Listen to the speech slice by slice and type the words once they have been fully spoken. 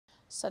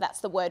So that's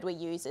the word we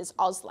use is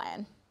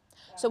Auslan.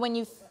 So when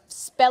you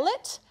spell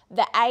it,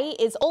 the A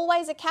is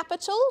always a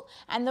capital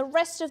and the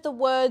rest of the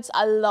words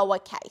are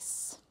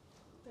lowercase.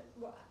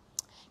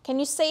 Can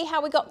you see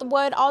how we got the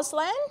word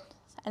Auslan?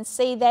 And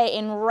see there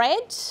in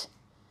red,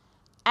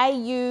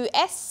 A-U-S-L-A-N.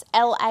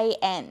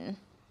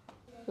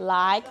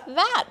 Like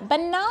that.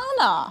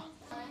 Banana.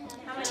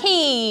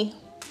 Tea.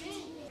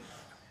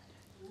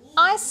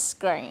 Ice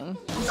cream.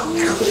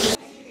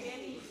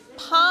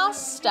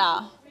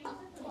 Pasta.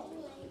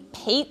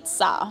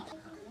 Pizza.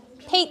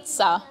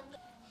 Pizza.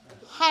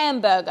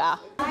 Hamburger.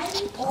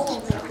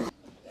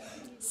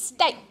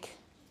 Steak.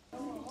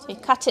 So you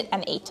cut it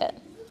and eat it.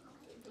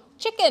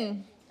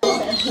 Chicken.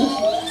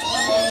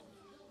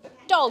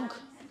 Dog.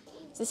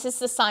 This is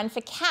the sign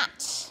for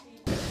cat.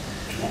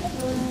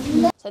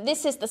 So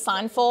this is the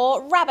sign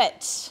for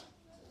rabbit.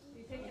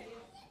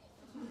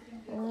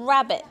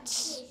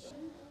 Rabbit.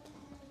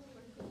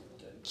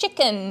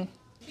 Chicken.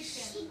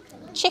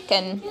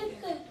 Chicken.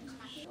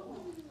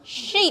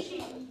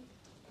 Sheep.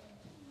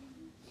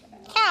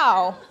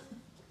 Cow.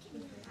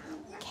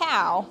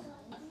 Cow.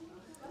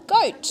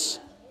 Goat.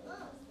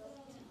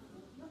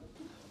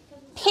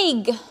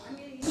 Pig.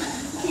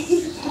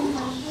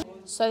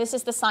 So this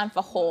is the sign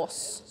for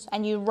horse,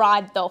 and you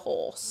ride the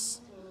horse.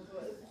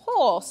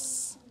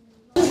 Horse.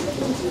 This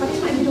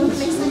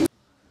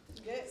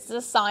is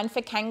a sign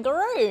for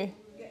kangaroo.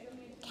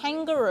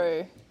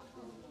 Kangaroo.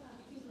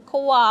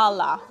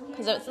 Koala,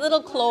 because of its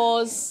little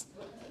claws.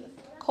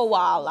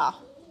 Koala.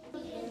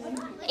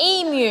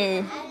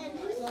 Emu.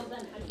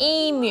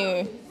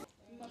 Emu.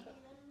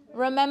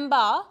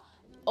 Remember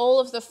all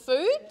of the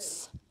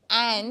foods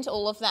and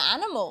all of the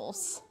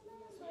animals.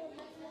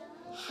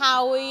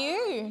 How are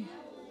you?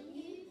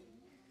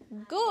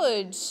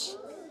 Good.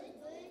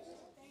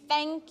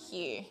 Thank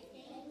you.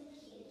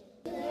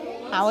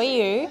 How are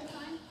you?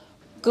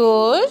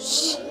 Good.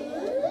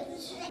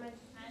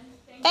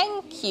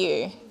 Thank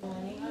you.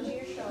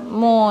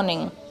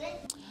 Morning.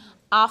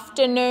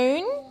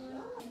 Afternoon.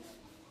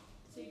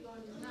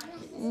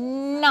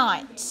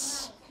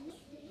 Night.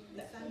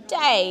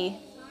 Day.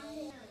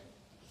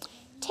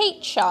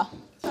 Teacher.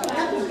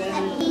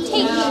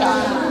 Teacher.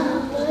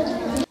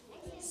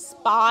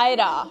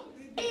 Spider.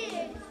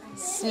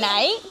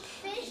 Snake.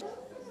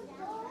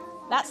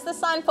 That's the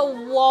sign for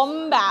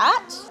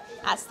wombat.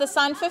 That's the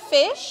sign for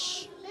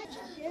fish.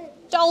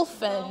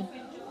 Dolphin.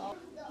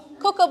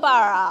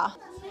 Kookaburra.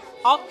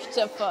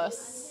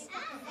 Octopus.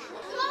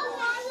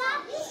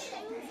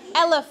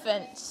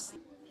 Elephant.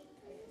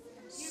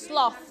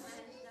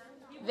 Sloth.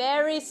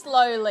 Very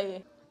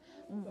slowly.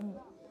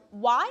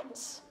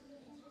 White.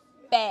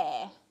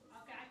 Bear.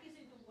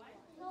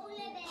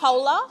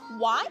 Polar.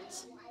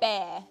 White.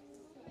 Bear.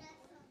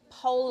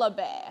 Polar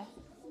bear.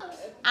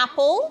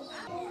 Apple.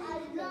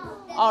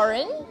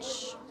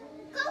 Orange.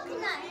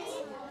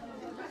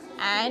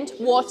 And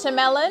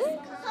watermelon.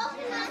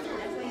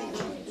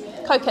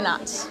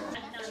 Coconut.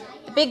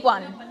 The big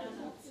one.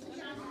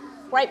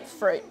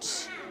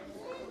 Grapefruit.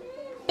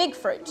 Big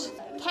fruit.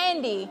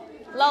 Candy.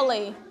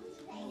 Lolly.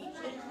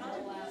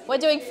 We're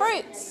doing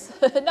fruits,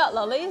 not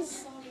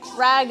lollies.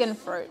 Dragon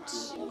fruit.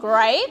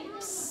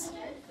 Grapes.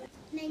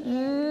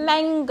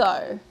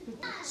 Mango.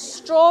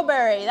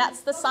 Strawberry.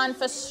 That's the sign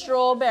for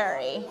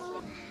strawberry.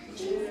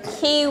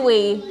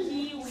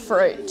 Kiwi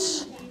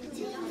fruit.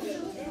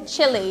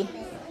 Chili.